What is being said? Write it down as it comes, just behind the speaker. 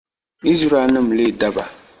Israelim le daba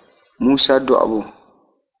Musa dɔɣibu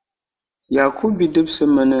Yakub bidibsi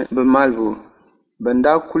mini bɛ malibu ban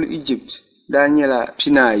daa kuli Egypt daa nyɛla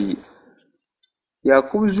pinaayi.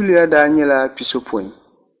 Yakub zuliya daa nyɛla pisopɔin.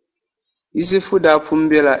 Yusufu daa pun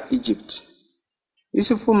bela Egypt.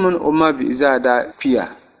 Yusufu mini o ma bihi zaa daa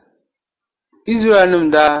kpiya. Israelim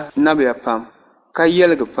daa nabiya pam ka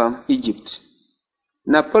yɛligi pam Egypt.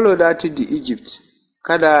 Napalo daa ti di Egypt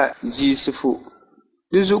ka daa zi Yusufu.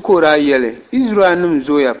 Di zuɣu ka o daa yɛli Israelim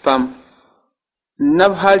zooya pam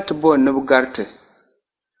n-nabi hali ti bɔri ni bɛ gariti.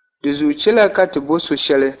 Di zuɣu chɛla ka ti bo so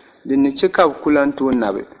shɛli din ni chɛ ka bɛ kuli lan tooi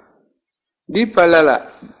nabi. Di pa lala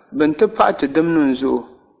bɛn ti paɣi ti dimnim zuɣu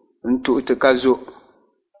n-tuɣi ti ka zo.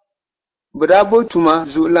 Bɛ daa bo tuma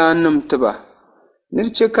zuɣulaanim tiba ni di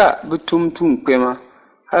chɛ ka bɛ tum tuunkpɛma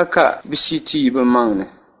hali ka bɛ si ti yi bɛ maŋ ni.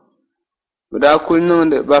 Bɛ daa kuli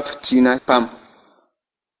niŋdi ba fitiina pam.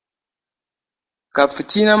 Ka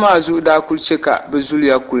fitiina maa zuɣu daa kuli chɛ ka bɛ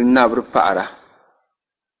zuliya kuli nabiri paɣira.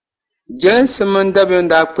 Jɛlinsi mini dabiɛm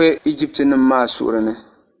daa kpe Egyptinim maa suɣuri ni.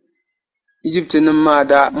 Egyptinim maa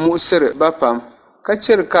daa muɣisiri ba pam ka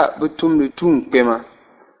chɛri ka bɛ tumdi tuunkpɛma.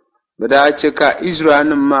 Bɛ daa chɛ ka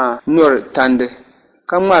Israelim maa nyɔri tandi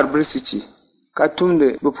ka ŋmari bilisichi ka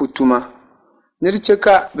tumdi bɛ putuma. Ni di chɛ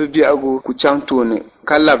ka bɛ biɛhigu ku chaŋ tooni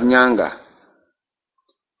ka labi nyaaŋga.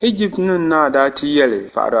 Egyptinim naa daa ti yɛli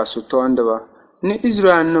paɣira sotɔɣindiba ni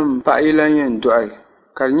Israelim paɣa yɛla yɛn dɔɣi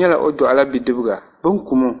ka di nyɛla o dɔɣila bidibiga bɛn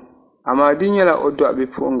kumo amaa di nyɛla o dɔɣi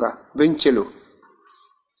bipuɣinga bɛn chɛlo.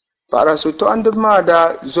 Paɣira sotɔɣindiba maa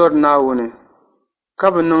daa zɔri Naawuni ka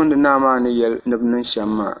bɛ niŋdi naa maa ni yɛli ni bɛ niŋ shɛm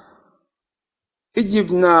maa.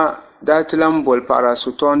 Egypt naa daa ti lan bɔli paɣira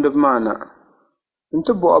sotɔɣindiba maa na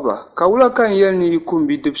n-ti bɔɣi ba ka wula ka n yɛli ni yi kum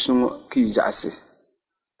bidibsi ŋɔ ka yi zaɣisi.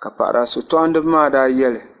 Ka paɣira sotɔɣindiba maa daa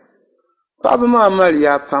yɛli. Paɣiba maa mali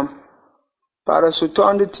yaa pam. Paɣira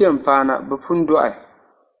sotɔɣindi tiyɛn paana bɛ pun dɔɣi.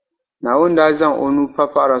 Naawuni daa zaŋ o nuu pa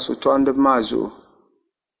paɣira sotɔɣindiba maa zuɣu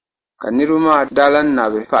ka niriba maa daa lan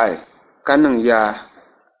nabi paɣi ka niŋ yaa.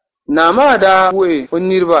 Naa maa daa wuhi o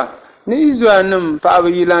niriba ni Israelim paɣiba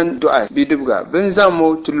yi lan dɔɣi bidibiga bɛn zaŋ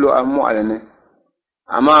o ti lɔɣi mɔɣili ni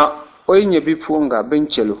amaa o yi nyɛ bipuɣinga bɛn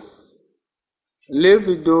chɛlo.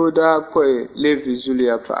 Levi doo daa kpuɣi Levi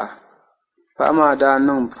zuliya paɣa. Paɣa maa daa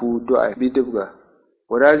niŋ puu dɔɣi bidibiga.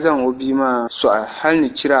 O daa zaŋ o bia maa sɔɣi hali ni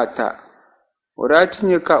chira ata. O daa ti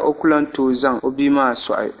nya ka o kuli lan tooi zaŋ o bia maa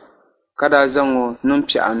sɔɣi ka daa zaŋ o niŋ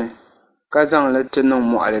piɛɣu ni ka zaŋ li ti niŋ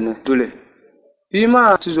mɔɣili ni duli. Bia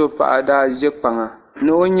maa tuzo paɣa daa ʒe kpaŋa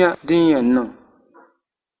ni o nya din yɛn niŋ.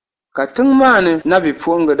 Ka tiŋ maa ni na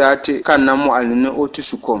bipuɣinga daa ti kanna mɔɣili ni o ti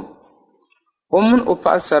su kom. O mini o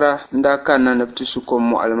paɣasara n-daa kanna ni bɛ ti su kom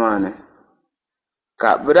mɔɣili maa ni.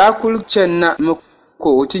 Ka bɛ daa kuli chani na mi ka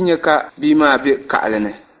o ti nya ka bia maa be kaɣili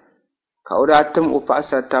ni. Ka o daa tim o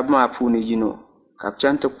paɣasar'taba maa puuni yino ka bɛ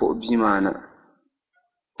chani ti kpuɣi bia maa na.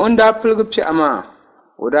 O daa piligi piɛɣu maa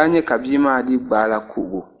o daa nya ka bia maa dii gbaala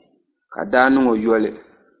kuɣugu ka daa niŋ o yɔli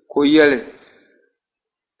ka o yɛli.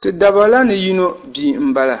 Ti dabala ni yino bia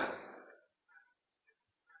m-bala.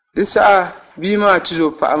 Di saha bia maa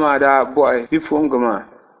tuzo paɣa maa daa bɔɣi bipuɣinga maa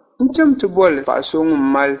n-cham ti bɔli paɣa so ŋun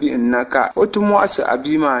mali bihi na ka o ti mɔɣisi a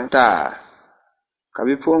bia maa taa. Ka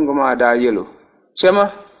bipuɣinga maa daa yɛlo. Chɛma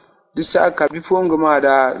di saha ka bipuɣinga maa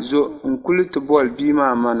daa zo n-kuli ti bɔli bia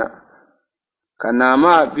maa ma na. Ka naa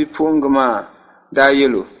maa bipuɣinga maa daa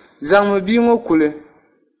yɛlo. Zaŋmi bia ŋɔ kuli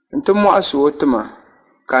n-ti mɔɣisi o tima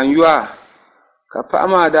ka n-yɔa. Ka paɣa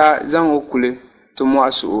maa daa zaŋ o kuli ti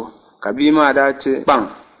mɔɣisi o ka bia maa daa ti kpaŋ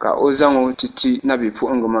ka o zaŋ o ti ti na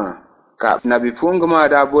bipuɣinga maa. Ka na bipuɣinga maa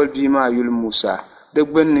daa bɔli bia maa yuli Musa. Di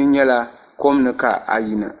gbunni nyɛla kom ni ka a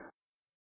yina.